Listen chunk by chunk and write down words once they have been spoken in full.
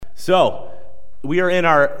So, we are in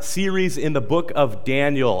our series in the book of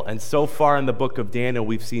Daniel, and so far in the book of Daniel,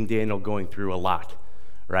 we've seen Daniel going through a lot,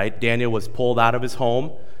 right? Daniel was pulled out of his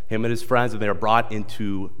home, him and his friends, and they were brought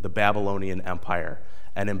into the Babylonian Empire.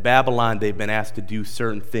 And in Babylon, they've been asked to do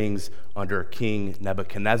certain things under King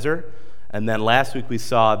Nebuchadnezzar. And then last week we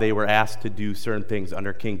saw they were asked to do certain things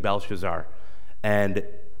under King Belshazzar. And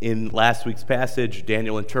in last week's passage,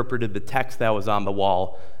 Daniel interpreted the text that was on the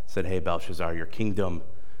wall, said, hey, Belshazzar, your kingdom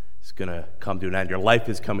is going to come to an end. Your life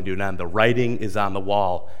is coming to an end. The writing is on the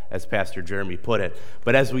wall, as Pastor Jeremy put it.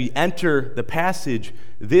 But as we enter the passage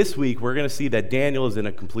this week, we're going to see that Daniel is in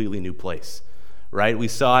a completely new place, right? We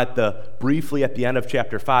saw briefly at the end of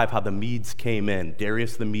chapter 5 how the Medes came in.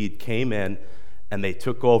 Darius the Mede came in, and they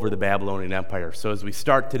took over the Babylonian Empire. So as we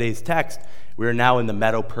start today's text, we are now in the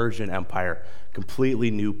Medo-Persian Empire,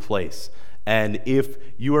 completely new place. And if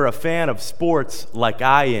you are a fan of sports like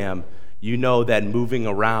I am, you know that moving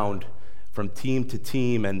around from team to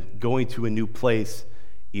team and going to a new place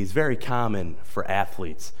is very common for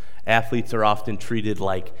athletes. Athletes are often treated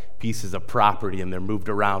like pieces of property, and they're moved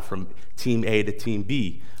around from team A to team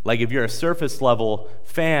B. Like if you're a surface level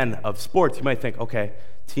fan of sports, you might think, okay,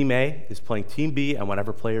 team A is playing team B, and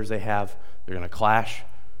whatever players they have, they're going to clash.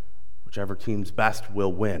 Whichever team's best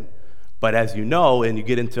will win. But as you know, and you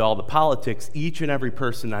get into all the politics, each and every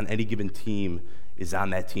person on any given team is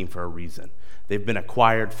on that team for a reason. They've been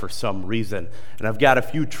acquired for some reason. And I've got a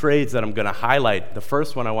few trades that I'm going to highlight. The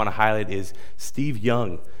first one I want to highlight is Steve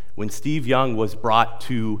Young. When Steve Young was brought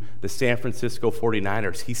to the San Francisco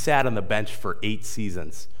 49ers, he sat on the bench for 8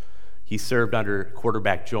 seasons. He served under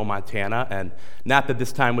quarterback Joe Montana, and not that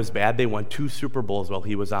this time was bad. They won 2 Super Bowls while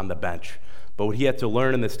he was on the bench. But what he had to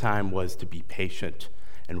learn in this time was to be patient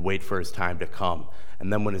and wait for his time to come.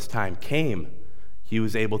 And then when his time came, he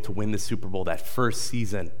was able to win the Super Bowl that first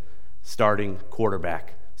season, starting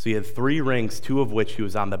quarterback. So he had 3 rings, 2 of which he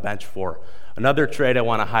was on the bench for. Another trade I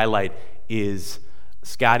want to highlight is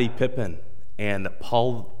Scottie Pippen and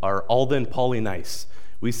Alden Polynice.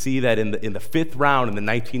 We see that in the 5th round in the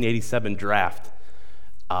 1987 draft,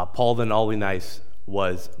 Alden Polynice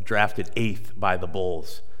was drafted 8th by the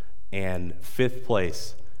Bulls, and 5th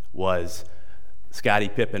place was Scottie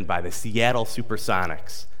Pippen by the Seattle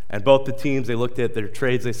Supersonics. And both the teams, they looked at their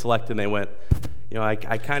trades they selected, and they went, you know, I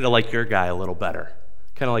kind of like your guy a little better.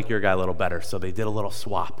 So they did a little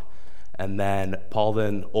swap. And then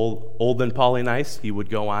Alden Polynice, he would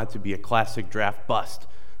go on to be a classic draft bust.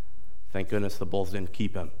 Thank goodness the Bulls didn't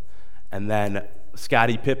keep him. And then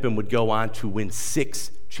Scottie Pippen would go on to win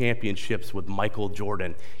 6 championships with Michael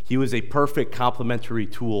Jordan. He was a perfect complementary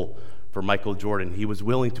tool for Michael Jordan. He was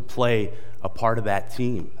willing to play a part of that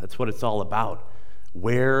team. That's what it's all about.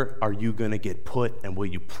 Where are you going to get put, and will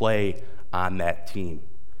you play on that team?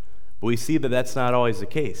 But we see that that's not always the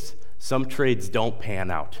case. Some trades don't pan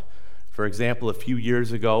out. For example, a few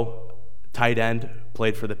years ago, tight end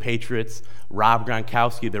played for the Patriots, Rob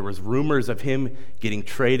Gronkowski. There was rumors of him getting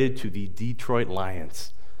traded to the Detroit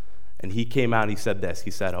Lions. And he came out and he said this.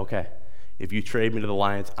 He said, okay, if you trade me to the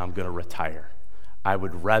Lions, I'm going to retire. I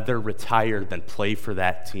would rather retire than play for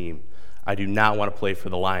that team. I do not want to play for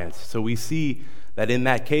the Lions. So we see that in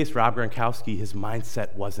that case, Rob Gronkowski, his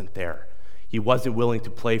mindset wasn't there. He wasn't willing to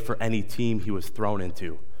play for any team he was thrown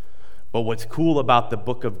into. But what's cool about the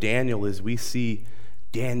book of Daniel is we see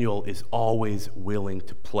Daniel is always willing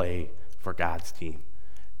to play for God's team.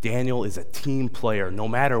 Daniel is a team player. No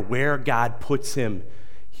matter where God puts him,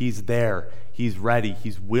 he's there. He's ready.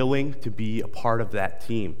 He's willing to be a part of that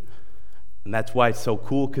team. And that's why it's so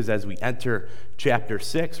cool, because as we enter chapter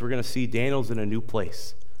 6, we're going to see Daniel's in a new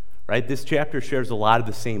place. Right? This chapter shares a lot of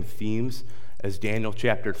the same themes as Daniel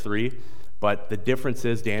chapter 3, but the difference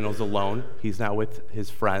is Daniel's alone. He's not with his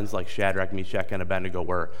friends like Shadrach, Meshach, and Abednego,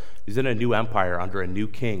 where he's in a new empire under a new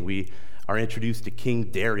king. We are introduced to King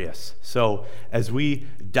Darius. So as we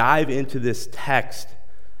dive into this text,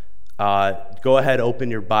 go ahead, open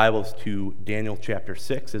your Bibles to Daniel chapter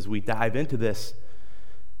 6. As we dive into this,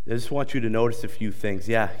 I just want you to notice a few things.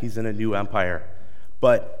 Yeah, he's in a new empire,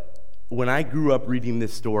 but when I grew up reading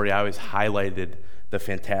this story, I always highlighted the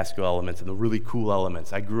fantastical elements and the really cool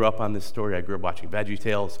elements. I grew up on this story. I grew up watching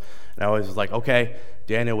VeggieTales, and I always was like, okay,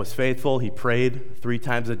 Daniel was faithful. He prayed 3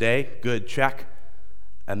 times a day. Good, check.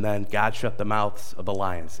 And then God shut the mouths of the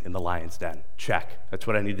lions in the lion's den. Check. That's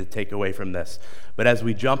what I need to take away from this. But as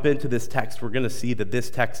we jump into this text, we're going to see that this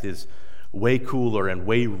text is way cooler and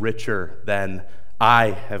way richer than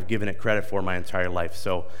I have given it credit for my entire life.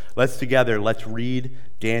 So let's read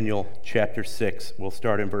Daniel chapter 6. We'll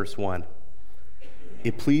start in verse 1.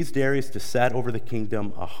 It pleased Darius to set over the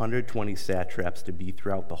kingdom 120 satraps to be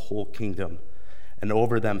throughout the whole kingdom, and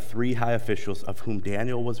over them 3 high officials, of whom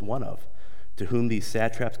Daniel was one of, to whom these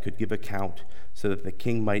satraps could give account, so that the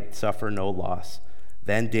king might suffer no loss.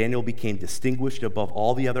 Then Daniel became distinguished above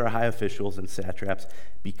all the other high officials and satraps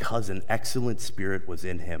because an excellent spirit was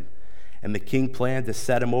in him. And the king planned to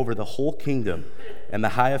set him over the whole kingdom. And the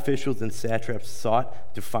high officials and satraps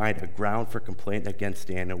sought to find a ground for complaint against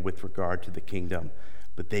Daniel with regard to the kingdom.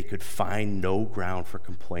 But they could find no ground for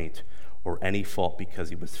complaint or any fault, because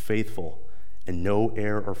he was faithful, and no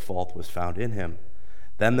error or fault was found in him.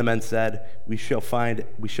 Then the men said, we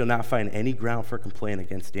shall not find any ground for complaint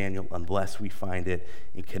against Daniel unless we find it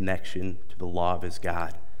in connection to the law of his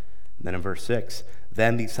God. And then in verse 6,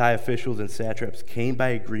 then these high officials and satraps came by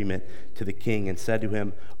agreement to the king and said to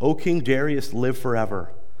him, O King Darius, live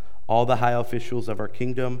forever. All the high officials of our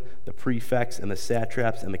kingdom, the prefects and the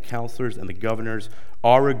satraps and the counselors and the governors,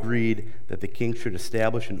 all agreed that the king should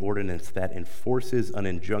establish an ordinance that enforces an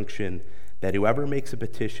injunction that whoever makes a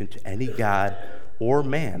petition to any god or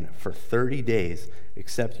man for 30 days,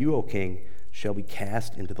 except you, O king, shall be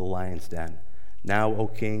cast into the lion's den. Now, O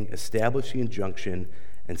king, establish the injunction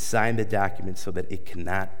and sign the document so that it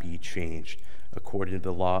cannot be changed, according to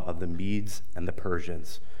the law of the Medes and the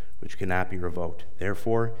Persians, which cannot be revoked.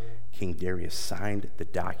 Therefore, King Darius signed the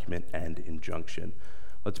document and injunction.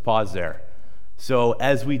 Let's pause there. So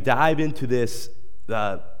as we dive into this,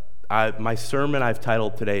 my sermon I've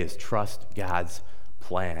titled today is Trust God's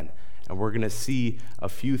Plan. And we're going to see a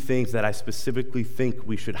few things that I specifically think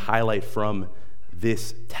we should highlight from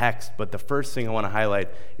this text. But the first thing I want to highlight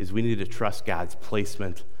is we need to trust God's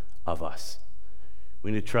placement of us.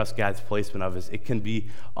 We need to trust God's placement of us. It can be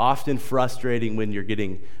often frustrating when you're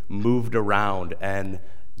getting moved around and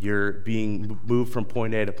you're being moved from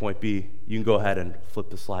point A to point B. You can go ahead and flip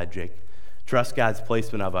the slide, Jake. Trust God's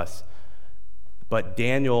placement of us. But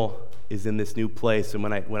Daniel is in this new place, and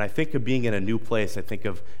when I think of being in a new place, I think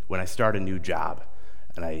of when I start a new job,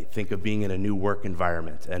 and I think of being in a new work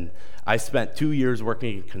environment. And I spent 2 years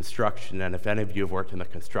working in construction, and if any of you have worked in the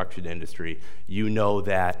construction industry, you know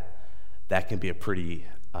that can be a pretty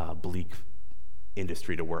bleak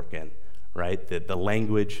industry to work in, right? The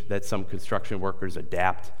language that some construction workers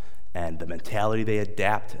adapt and the mentality they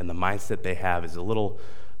adapt and the mindset they have is a little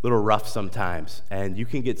rough sometimes, and you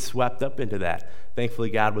can get swept up into that. Thankfully,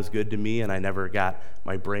 God was good to me, and I never got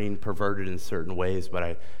my brain perverted in certain ways,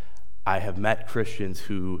 but I have met Christians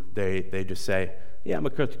who they just say, yeah, I'm a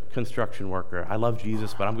construction worker. I love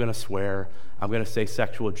Jesus, but I'm going to swear. I'm going to say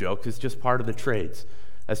sexual jokes. It's just part of the trades.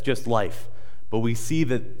 That's just life. But we see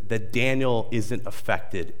that Daniel isn't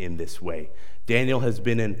affected in this way. Daniel has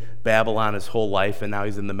been in Babylon his whole life, and now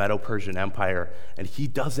he's in the Medo-Persian Empire, and he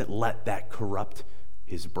doesn't let that corrupt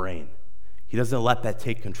his brain. He doesn't let that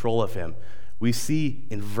take control of him. We see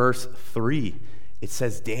in verse 3, it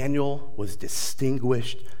says Daniel was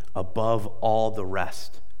distinguished above all the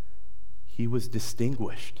rest. He was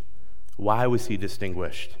distinguished. Why was he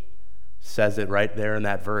distinguished? Says it right there in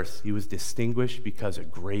that verse. He was distinguished because a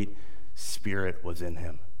great spirit was in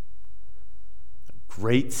him. A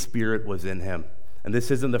great spirit was in him. And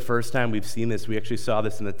this isn't the first time we've seen this. We actually saw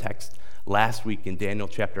this in the text last week in Daniel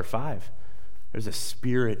chapter 5. There's a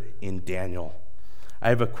spirit in Daniel. I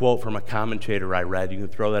have a quote from a commentator I read. You can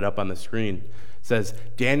throw that up on the screen. It says,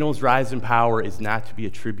 Daniel's rise in power is not to be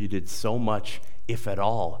attributed so much, if at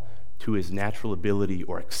all, to his natural ability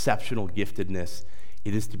or exceptional giftedness.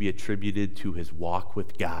 It is to be attributed to his walk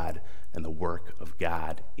with God and the work of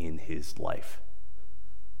God in his life.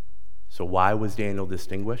 So why was Daniel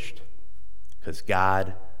distinguished? Because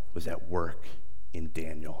God was at work in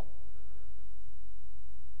Daniel.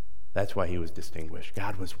 That's why he was distinguished.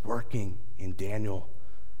 God was working in Daniel.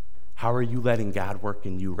 How are you letting God work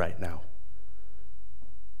in you right now?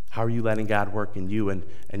 How are you letting God work in you?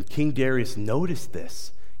 And King Darius noticed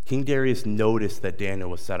this. King Darius noticed that Daniel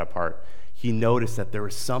was set apart. He noticed that there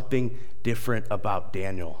was something different about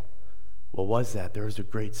Daniel. What was that? There was a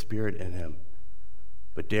great spirit in him.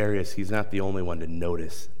 But Darius, he's not the only one to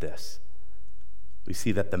notice this. We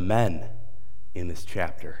see that the men in this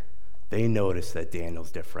chapter, they notice that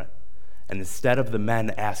Daniel's different. And instead of the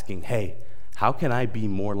men asking, hey, how can I be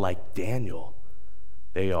more like Daniel?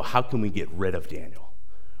 They go, how can we get rid of Daniel?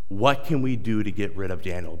 What can we do to get rid of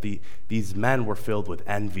Daniel? These men were filled with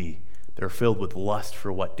envy. They're filled with lust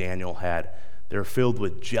for what Daniel had. They're filled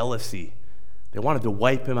with jealousy. They wanted to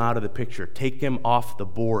wipe him out of the picture, take him off the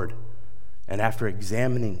board. And after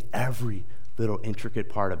examining every little intricate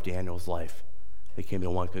part of Daniel's life, they came to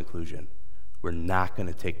one conclusion. We're not going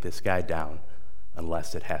to take this guy down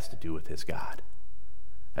unless it has to do with his God.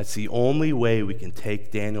 That's the only way we can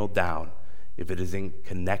take Daniel down, if it is in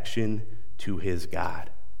connection to his God.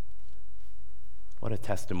 What a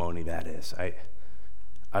testimony that is.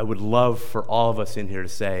 I would love for all of us in here to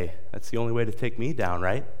say, that's the only way to take me down,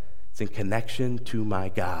 right? It's in connection to my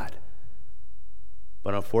God.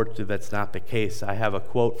 But unfortunately, that's not the case. I have a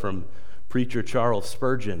quote from preacher Charles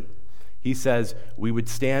Spurgeon. He says, would we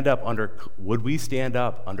stand up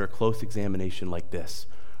under close examination like this?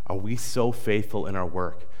 Are we so faithful in our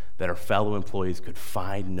work that our fellow employees could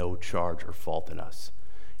find no charge or fault in us?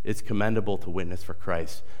 It's commendable to witness for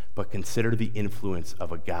Christ, but consider the influence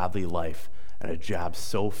of a godly life and a job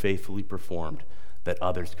so faithfully performed that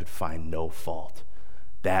others could find no fault.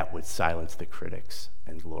 That would silence the critics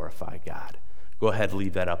and glorify God. Go ahead,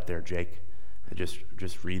 leave that up there, Jake, and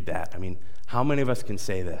just read that. I mean, how many of us can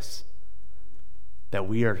say this? That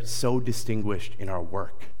we are so distinguished in our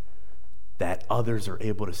work that others are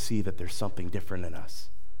able to see that there's something different in us.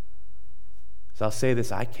 So I'll say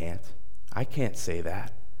this, I can't say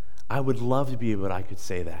that. I would love to be able to, I could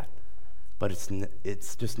say that, but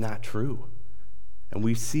it's just not true. And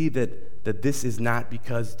we see that this is not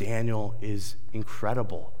because Daniel is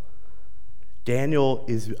incredible. Daniel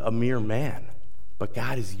is a mere man, but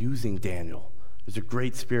God is using Daniel. There's a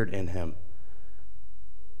great spirit in him.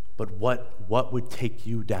 But what would take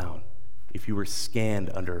you down if you were scanned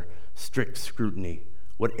under strict scrutiny?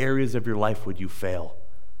 What areas of your life would you fail?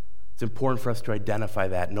 It's important for us to identify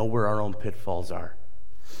that, know where our own pitfalls are.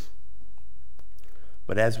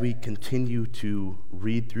 But as we continue to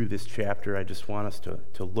read through this chapter, I just want us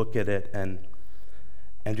to look at it and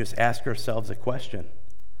just ask ourselves a question.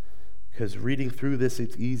 Because reading through this,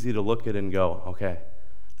 it's easy to look at it and go, okay,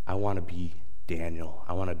 I want to be Daniel.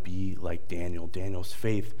 I want to be like Daniel. Daniel's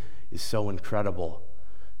faith is so incredible.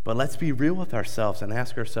 But let's be real with ourselves and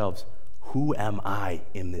ask ourselves, who am I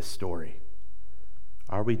in this story?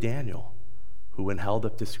 Are we Daniel, who when held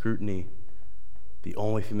up to scrutiny, the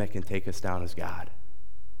only thing that can take us down is God?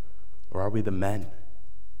 Or are we the men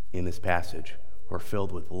in this passage who are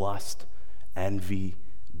filled with lust, envy,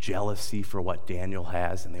 jealousy for what Daniel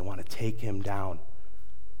has, and they want to take him down?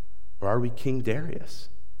 Or are we King Darius,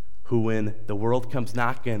 who when the world comes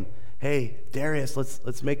knocking, hey, Darius,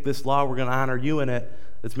 let's make this law, we're going to honor you in it,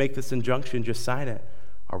 let's make this injunction, just sign it?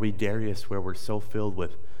 Are we Darius, where we're so filled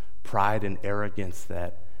with pride and arrogance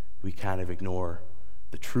that we kind of ignore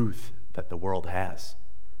the truth that the world has?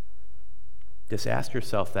 Just ask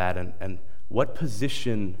yourself that, and what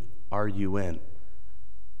position are you in?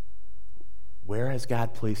 Where has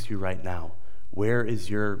God placed you right now? Where is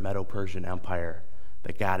your Medo-Persian Empire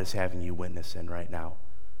that God is having you witness in right now?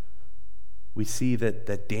 We see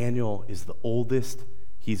that Daniel is the oldest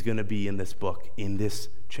he's going to be in this book, in this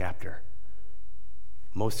chapter.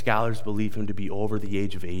 Most scholars believe him to be over the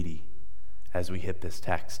age of 80 as we hit this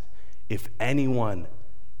text. If anyone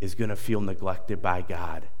is going to feel neglected by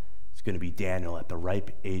God, it's going to be Daniel at the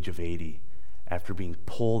ripe age of 80, after being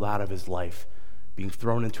pulled out of his life, being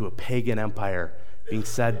thrown into a pagan empire, being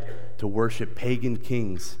said to worship pagan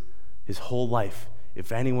kings his whole life.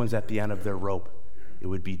 If anyone's at the end of their rope, it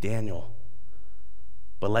would be Daniel.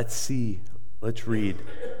 But let's read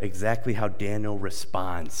exactly how Daniel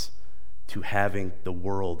responds to having the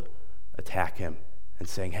world attack him and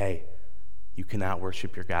saying, hey, you cannot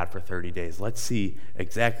worship your God for 30 days. Let's see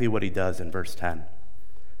exactly what he does in verse 10.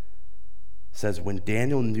 It says, when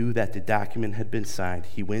Daniel knew that the document had been signed,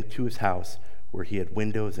 he went to his house where he had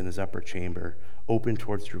windows in his upper chamber open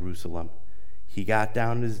towards Jerusalem. He got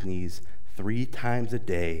down on his knees 3 times a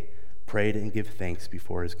day, prayed and gave thanks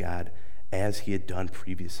before his God, as he had done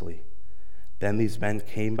previously. Then these men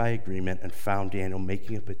came by agreement and found Daniel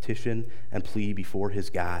making a petition and plea before his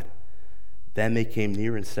God. Then they came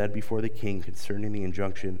near and said before the king concerning the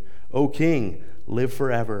injunction, O king, live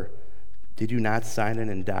forever. Did you not sign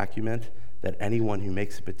an document that anyone who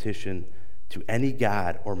makes a petition to any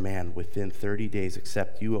god or man within 30 days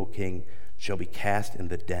except you, O king, shall be cast in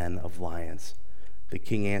the den of lions? The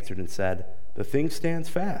king answered and said, the thing stands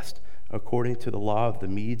fast, according to the law of the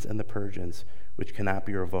Medes and the Persians, which cannot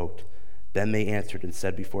be revoked. Then they answered and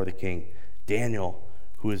said before the king, Daniel,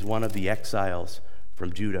 who is one of the exiles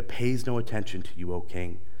from Judah, pays no attention to you, O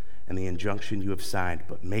king, and the injunction you have signed,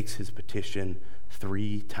 but makes his petition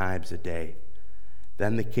 3 times a day.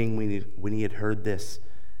 Then the king, when he had heard this,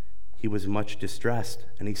 he was much distressed,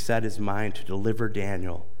 and he set his mind to deliver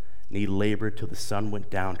Daniel, and he labored till the sun went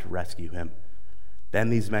down to rescue him. Then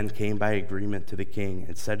these men came by agreement to the king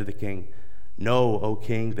and said to the king, know, O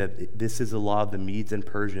king, that this is the law of the Medes and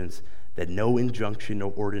Persians, that no injunction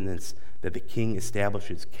or ordinance that the king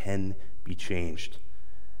establishes can be changed.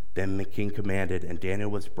 Then the king commanded, and Daniel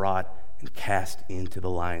was brought and cast into the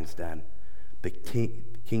lion's den.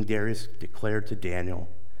 King Darius declared to Daniel,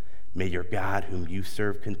 may your God, whom you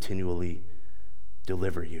serve continually,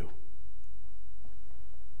 deliver you.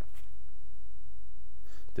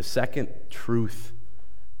 The second truth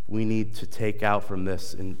we need to take out from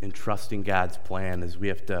this in trusting God's plan is we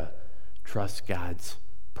have to trust God's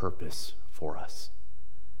purpose for us.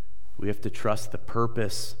 We have to trust the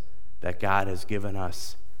purpose that God has given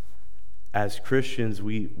us. As Christians,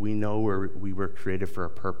 we know we were created for a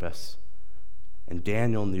purpose. And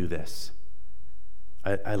Daniel knew this.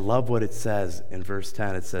 I love what it says in verse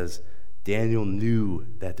 10. It says, Daniel knew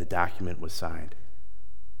that the document was signed.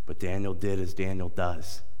 But Daniel did as Daniel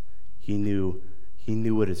does. He knew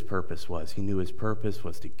what his purpose was. He knew his purpose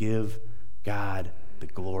was to give God the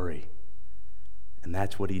glory. And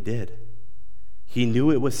that's what he did. He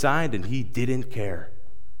knew it was signed and he didn't care.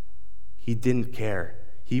 He didn't care.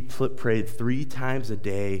 He prayed 3 times a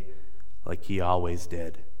day like he always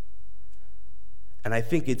did. And I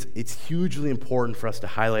think it's hugely important for us to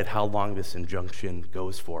highlight how long this injunction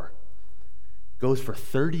goes for. It goes for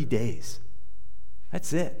 30 days.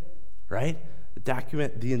 That's it, right? The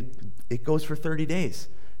document, it goes for 30 days.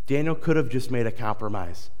 Daniel could have just made a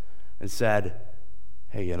compromise and said,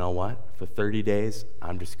 hey, you know what? For 30 days,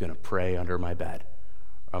 I'm just going to pray under my bed.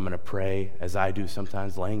 Or I'm going to pray as I do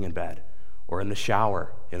sometimes laying in bed or in the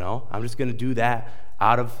shower, I'm just going to do that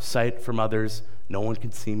out of sight from others. No one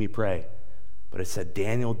can see me pray. But it said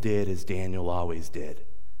Daniel did as Daniel always did.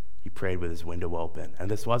 He prayed with his window open. And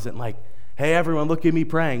this wasn't like, hey, everyone, look at me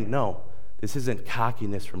praying. No, this isn't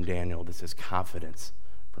cockiness from Daniel. This is confidence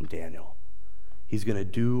from Daniel. He's going to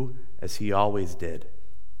do as he always did.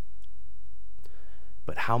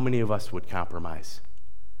 But how many of us would compromise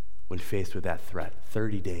when faced with that threat?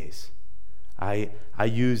 30 days. I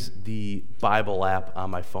use the Bible app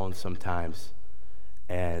on my phone sometimes,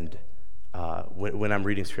 and when I'm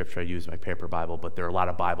reading scripture, I use my paper Bible, but there are a lot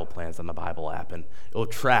of Bible plans on the Bible app, and it'll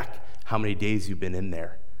track how many days you've been in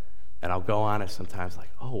there. And I'll go on it sometimes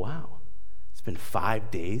like, oh, wow, it's been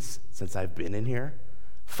 5 days since I've been in here.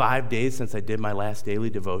 5 days since I did my last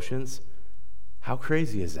daily devotions. How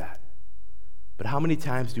crazy is that? But how many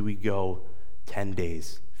times do we go 10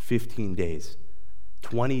 days, 15 days,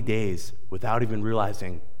 20 days without even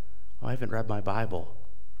realizing, oh, I haven't read my Bible,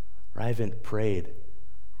 or I haven't prayed,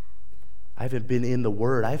 I haven't been in the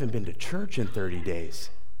Word, I haven't been to church in 30 days.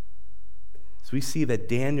 So we see that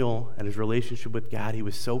Daniel and his relationship with God, he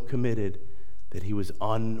was so committed that he was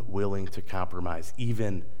unwilling to compromise,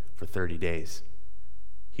 even for 30 days.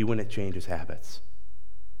 He wouldn't change his habits.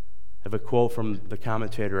 I have a quote from the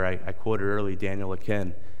commentator I quoted earlier, Daniel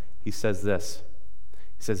Akin. He says this.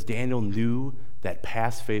 He says, Daniel knew that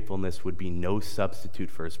past faithfulness would be no substitute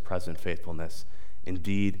for his present faithfulness.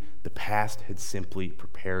 Indeed, the past had simply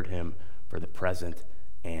prepared him for the present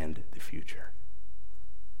and the future.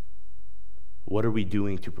 What are we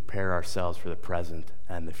doing to prepare ourselves for the present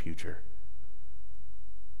and the future?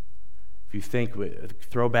 If you think,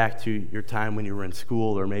 throw back to your time when you were in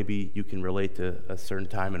school, or maybe you can relate to a certain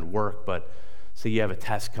time in work, but say you have a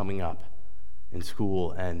test coming up in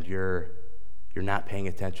school and you're not paying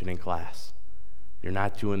attention in class. You're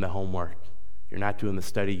not doing the homework. You're not doing the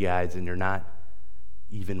study guides, and you're not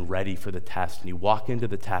even ready for the test. And you walk into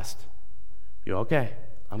the test. You go, okay,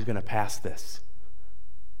 I'm going to pass this.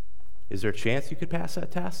 Is there a chance you could pass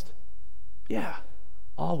that test? Yeah,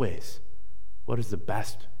 always. What is the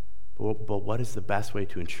best way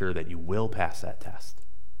to ensure that you will pass that test?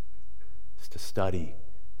 It's to study.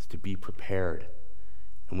 It's to be prepared.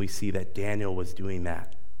 And we see that Daniel was doing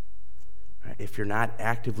that. Right? If you're not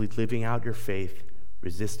actively living out your faith,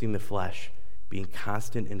 resisting the flesh, being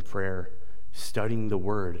constant in prayer, studying the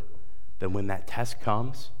Word, then when that test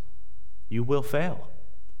comes, you will fail.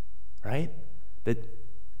 Right? That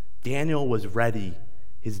Daniel was ready.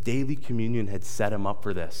 His daily communion had set him up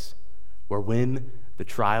for this, where when the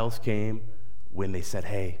trials came, when they said,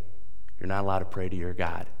 hey, you're not allowed to pray to your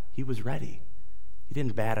God, he was ready. He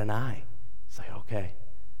didn't bat an eye. He's like, okay,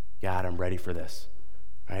 God, I'm ready for this.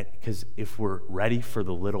 Right? Because if we're ready for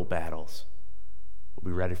the little battles,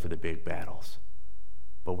 we'll be ready for the big battles.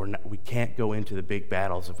 But we can't go into the big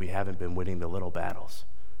battles if we haven't been winning the little battles.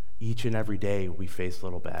 Each and every day we face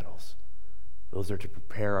little battles. Those are to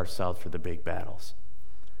prepare ourselves for the big battles.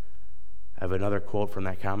 I have another quote from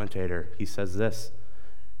that commentator. He says this,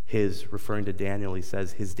 referring to Daniel, he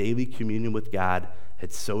says, his daily communion with God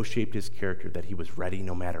had so shaped his character that he was ready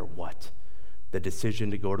no matter what. The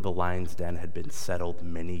decision to go to the lion's den had been settled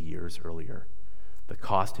many years earlier. The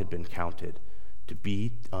cost had been counted. To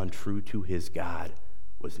be untrue to his God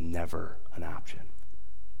was never an option.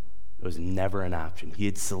 It was never an option. He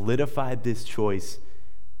had solidified this choice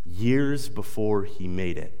years before he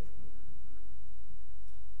made it.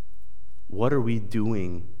 What are we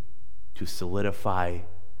doing to solidify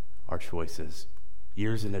our choices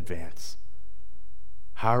years in advance?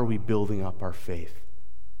 How are we building up our faith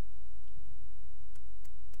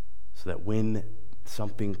so that when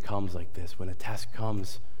something comes like this, when a test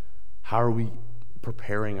comes, how are we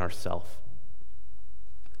preparing ourselves?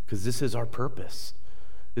 Because this is our purpose.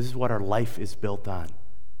 This is what our life is built on.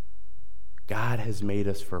 God has made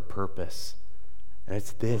us for a purpose. And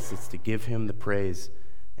it's to give him the praise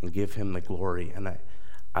and give him the glory. And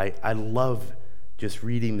I love just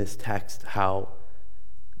reading this text, how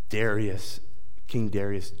King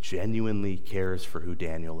Darius genuinely cares for who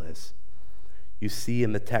Daniel is. You see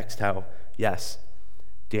in the text how, yes,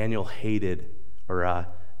 Daniel hated, or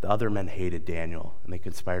the other men hated Daniel, and they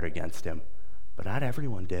conspired against him. But not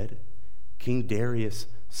everyone did. King Darius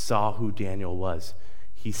saw who Daniel was.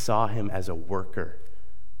 He saw him as a worker,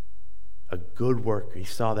 a good worker. He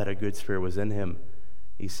saw that a good spirit was in him.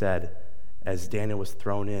 He said, as Daniel was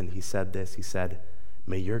thrown in, he said this, he said,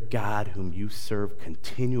 "May your God whom you serve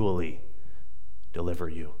continually deliver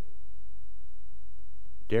you."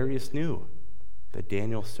 Darius knew that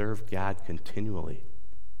Daniel served God continually.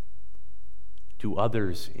 Do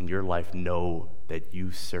others in your life know that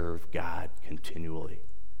you serve God continually?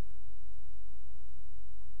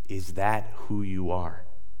 Is that who you are?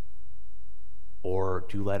 Or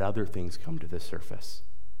do you let other things come to the surface?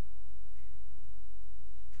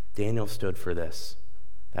 Daniel stood for this.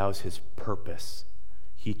 That was his purpose.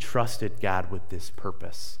 He trusted God with this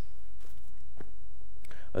purpose.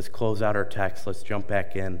 Let's close out our text. Let's jump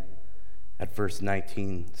back in at verse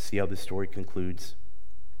 19, see how the story concludes.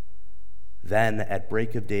 Then at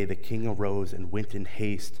break of day, the king arose and went in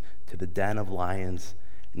haste to the den of lions.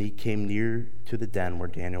 And he came near to the den where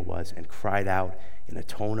Daniel was and cried out in a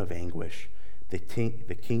tone of anguish. The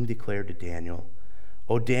king declared to Daniel,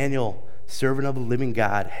 "O Daniel, servant of the living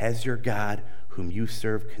God, has your God, whom you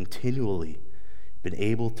serve continually, been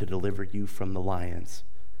able to deliver you from the lions?"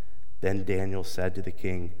 Then Daniel said to the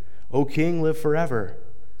king, "O king, live forever.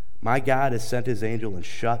 My God has sent his angel and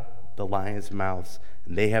shut the lions' mouths,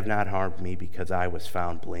 and they have not harmed me, because I was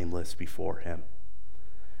found blameless before him.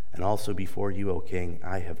 And also before you, O king,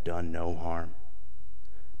 I have done no harm."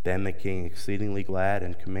 Then the king, exceedingly glad,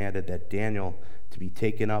 and commanded that Daniel to be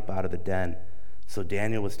taken up out of the den. So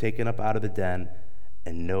Daniel was taken up out of the den,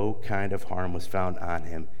 and no kind of harm was found on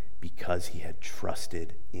him, because he had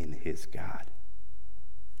trusted in his God.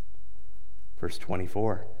 Verse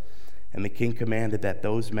 24, and the king commanded that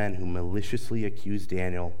those men who maliciously accused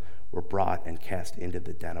Daniel were brought and cast into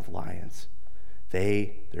the den of lions,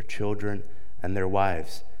 they, their children, and their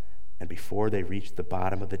wives. And before they reached the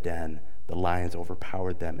bottom of the den, the lions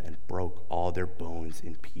overpowered them and broke all their bones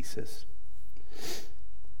in pieces.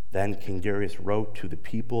 Then King Darius wrote to the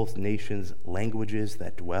peoples, nations, languages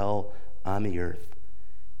that dwell on the earth,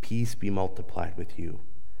 "Peace be multiplied with you.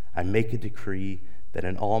 I make a decree that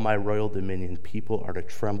in all my royal dominion people are to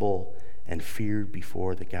tremble and fear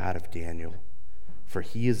before the God of Daniel. For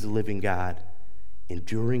he is the living God,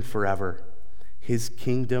 enduring forever. His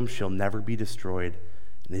kingdom shall never be destroyed,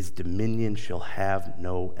 and his dominion shall have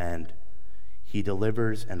no end. He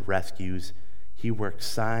delivers and rescues. He works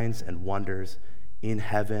signs and wonders in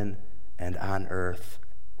heaven and on earth.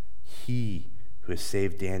 He who has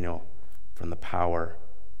saved Daniel from the power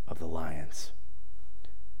of the lions."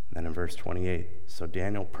 And then in verse 28, so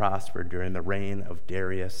Daniel prospered during the reign of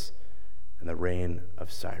Darius and the reign of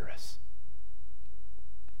Cyrus.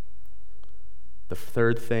 The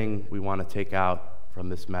third thing we want to take out from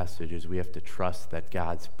this message is we have to trust that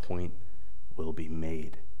God's point will be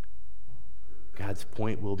made. God's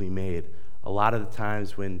point will be made. A lot of the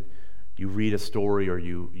times when you read a story or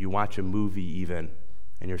you watch a movie even,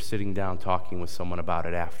 and you're sitting down talking with someone about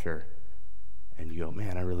it after, and you go,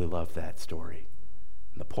 "Man, I really love that story.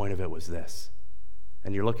 And the point of it was this."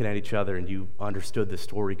 And you're looking at each other and you understood the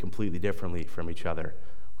story completely differently from each other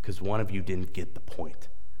because one of you didn't get the point.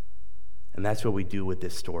 And that's what we do with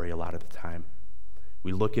this story a lot of the time.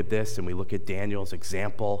 We look at this and we look at Daniel's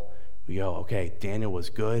example. We go, okay, Daniel was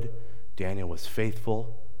good. Daniel was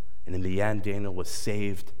faithful. And in the end, Daniel was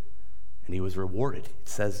saved and he was rewarded. It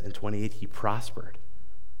says in 28, he prospered.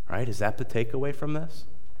 Right? Is that the takeaway from this?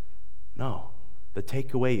 No. The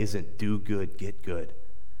takeaway isn't do good, get good.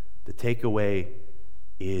 The takeaway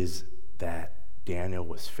is that Daniel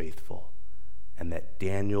was faithful and that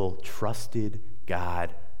Daniel trusted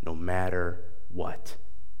God no matter what.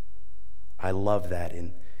 I love that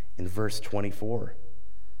in verse 24.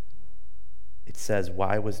 It says,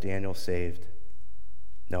 why was Daniel saved?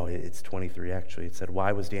 No, it's 23 actually. It said,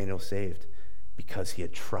 why was Daniel saved? Because he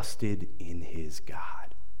had trusted in his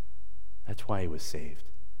God. That's why he was saved.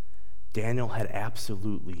 Daniel had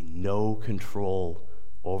absolutely no control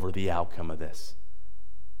over the outcome of this.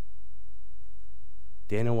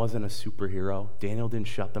 Daniel wasn't a superhero. Daniel didn't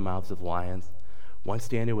shut the mouths of the lions. Once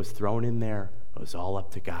Daniel was thrown in there, it was all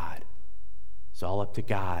up to God. It was all up to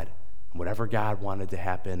God. And whatever God wanted to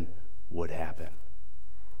happen would happen.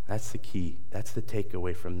 That's the key. That's the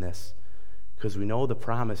takeaway from this. Because we know the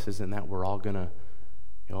promise isn't that we're all going to,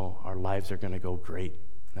 our lives are going to go great,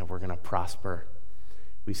 that we're going to prosper.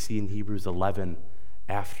 We see in Hebrews 11,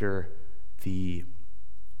 after the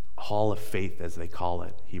Hall of Faith, as they call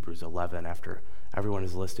it, Hebrews 11, after everyone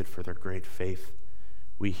is listed for their great faith,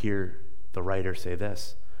 we hear the writer say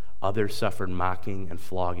this: others suffered mocking and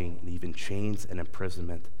flogging and even chains and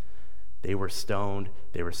imprisonment. They were stoned,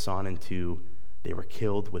 they were sawn in two, they were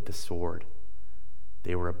killed with the sword.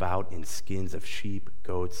 They were about in skins of sheep,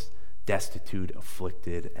 goats, destitute,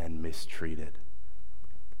 afflicted, and mistreated.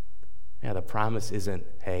 Yeah, the promise isn't,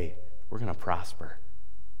 hey, we're going to prosper.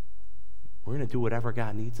 We're going to do whatever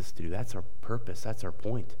God needs us to do. That's our purpose. That's our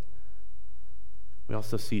point. We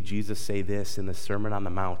also see Jesus say this in the Sermon on the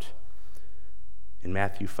Mount. In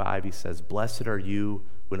Matthew 5, he says, "Blessed are you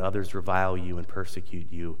when others revile you and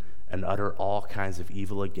persecute you and utter all kinds of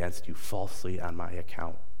evil against you falsely on my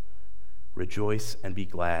account. Rejoice and be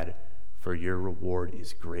glad, for your reward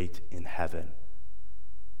is great in heaven.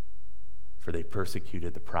 For they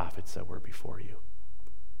persecuted the prophets that were before you."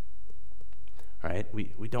 All right,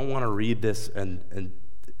 we don't want to read this and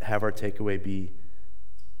have our takeaway be,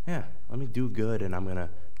 yeah, let me do good and I'm going to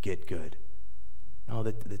get good. No,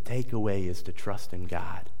 the takeaway is to trust in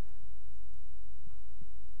God.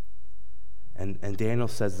 And Daniel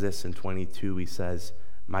says this in 22. He says,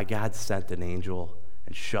 "My God sent an angel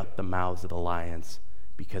and shut the mouths of the lions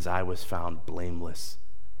because I was found blameless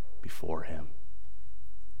before him."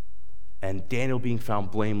 And Daniel being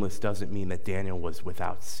found blameless doesn't mean that Daniel was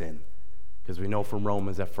without sin, because we know from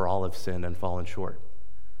Romans that for all have sinned and fallen short.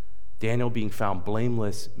 Daniel being found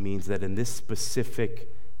blameless means that in this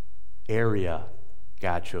specific area,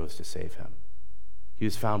 God chose to save him. He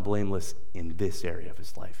was found blameless in this area of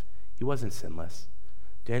his life. He wasn't sinless.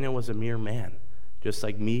 Daniel was a mere man, just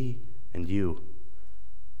like me and you.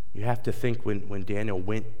 You have to think when Daniel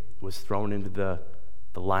was thrown into the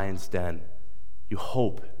lion's den, you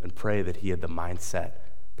hope and pray that he had the mindset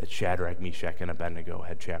that Shadrach, Meshach, and Abednego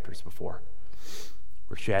had chapters before,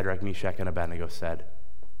 where Shadrach, Meshach, and Abednego said,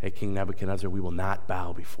 "Hey, King Nebuchadnezzar, we will not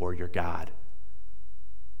bow before your God,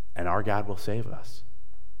 and our God will save us.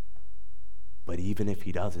 But even if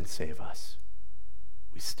he doesn't save us,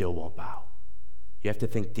 we still won't bow." You have to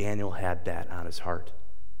think Daniel had that on his heart.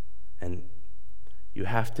 And you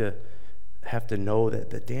have to know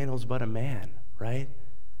that Daniel's but a man, right?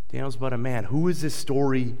 Daniel's but a man. Who is this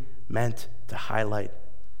story meant to highlight?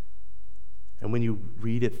 And when you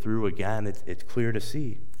read it through again, it's clear to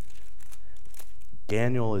see.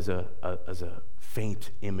 Daniel is a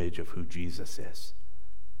faint image of who Jesus is.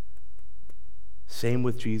 Same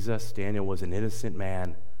with Jesus. Daniel was an innocent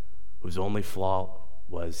man whose only flaw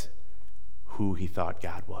was who he thought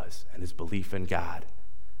God was and his belief in God.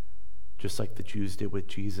 Just like the Jews did with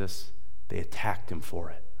Jesus, they attacked him for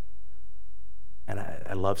it. And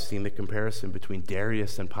I love seeing the comparison between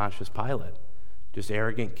Darius and Pontius Pilate. Just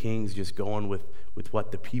arrogant kings just going with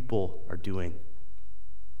what the people are doing.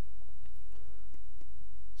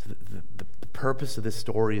 So the purpose of this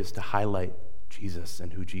story is to highlight Jesus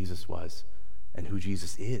and who Jesus was and who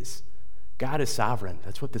Jesus is. God is sovereign.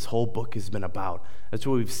 That's what this whole book has been about. That's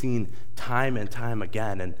what we've seen time and time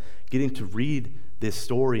again. And getting to read this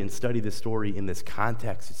story and study this story in this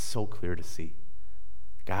context, it's so clear to see.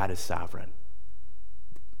 God is sovereign.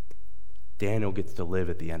 Daniel gets to live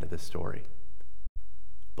at the end of this story.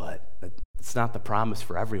 But it's not the promise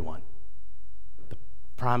for everyone. The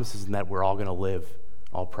promise isn't that we're all going to live,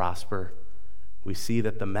 all prosper. We see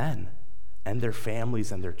that the men and their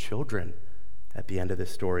families and their children at the end of this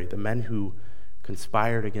story, the men who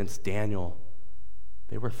conspired against Daniel,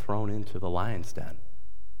 they were thrown into the lion's den.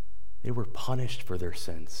 They were punished for their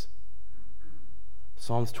sins.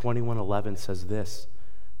 Psalms 21:11 says this: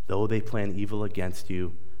 "Though they plan evil against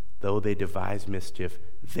you, though they devise mischief,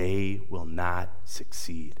 they will not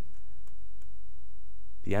succeed."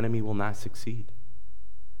 The enemy will not succeed.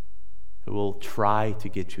 It will try to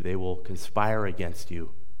get you. They will conspire against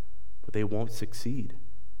you, but they won't succeed.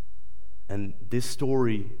 And this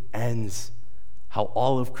story ends how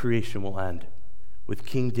all of creation will end, with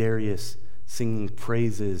King Darius singing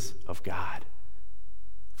praises of God.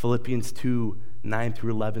 Philippians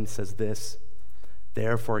 2:9-11 says this: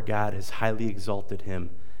 "Therefore God has highly exalted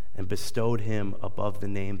him and bestowed him above the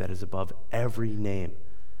name that is above every name,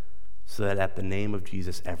 so that at the name of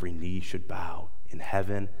Jesus every knee should bow in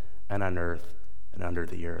heaven and on earth and under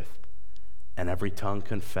the earth, and every tongue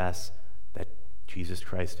confess that Jesus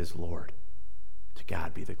Christ is Lord. To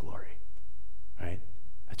God be the glory. Right?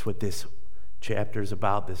 That's what this chapter is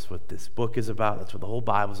about. That's what this book is about. That's what the whole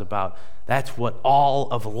Bible is about. That's what all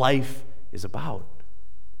of life is about.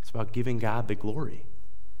 It's about giving God the glory.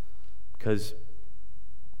 Because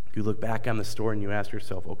if you look back on the story and you ask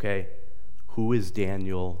yourself, okay, who is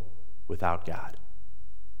Daniel without God?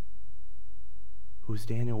 Who's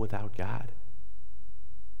Daniel without God?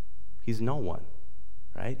 He's no one,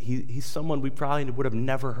 right? He's someone we probably would have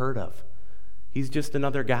never heard of. He's just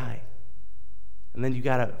another guy. And then you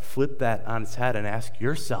got to flip that on its head and ask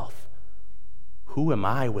yourself, who am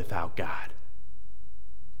I without God?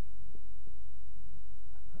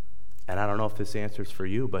 And I don't know if this answer's for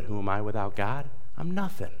you, but who am I without God? I'm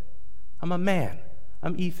nothing. I'm a man.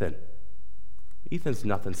 I'm Ethan. Ethan's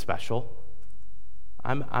nothing special.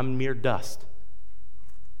 I'm mere dust.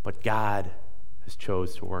 But God has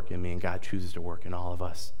chosen to work in me, and God chooses to work in all of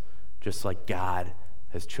us, just like God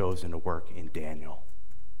has chosen to work in Daniel.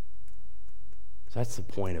 So that's the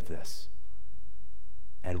point of this.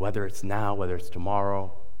 And whether it's now, whether it's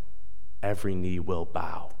tomorrow, every knee will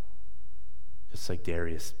bow. Just like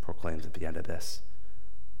Darius proclaims at the end of this.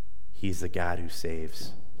 He's the God who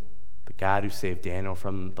saves. The God who saved Daniel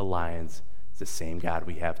from the lions is the same God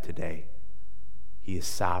we have today. He is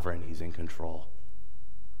sovereign. He's in control.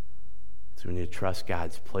 So we need to trust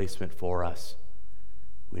God's placement for us.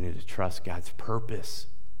 We need to trust God's purpose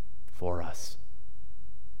for us.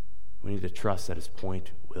 We need to trust that his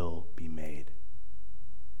point will be made.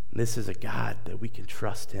 And this is a God that we can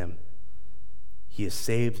trust him. He has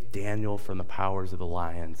saved Daniel from the powers of the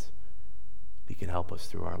lions. He can help us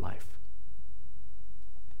through our life.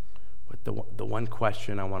 But the one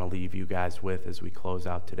question I want to leave you guys with as we close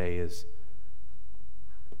out today is,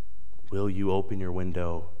 will you open your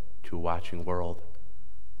window to a watching world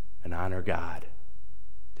and honor God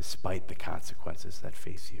despite the consequences that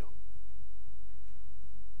face you?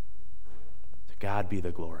 To God be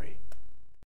the glory.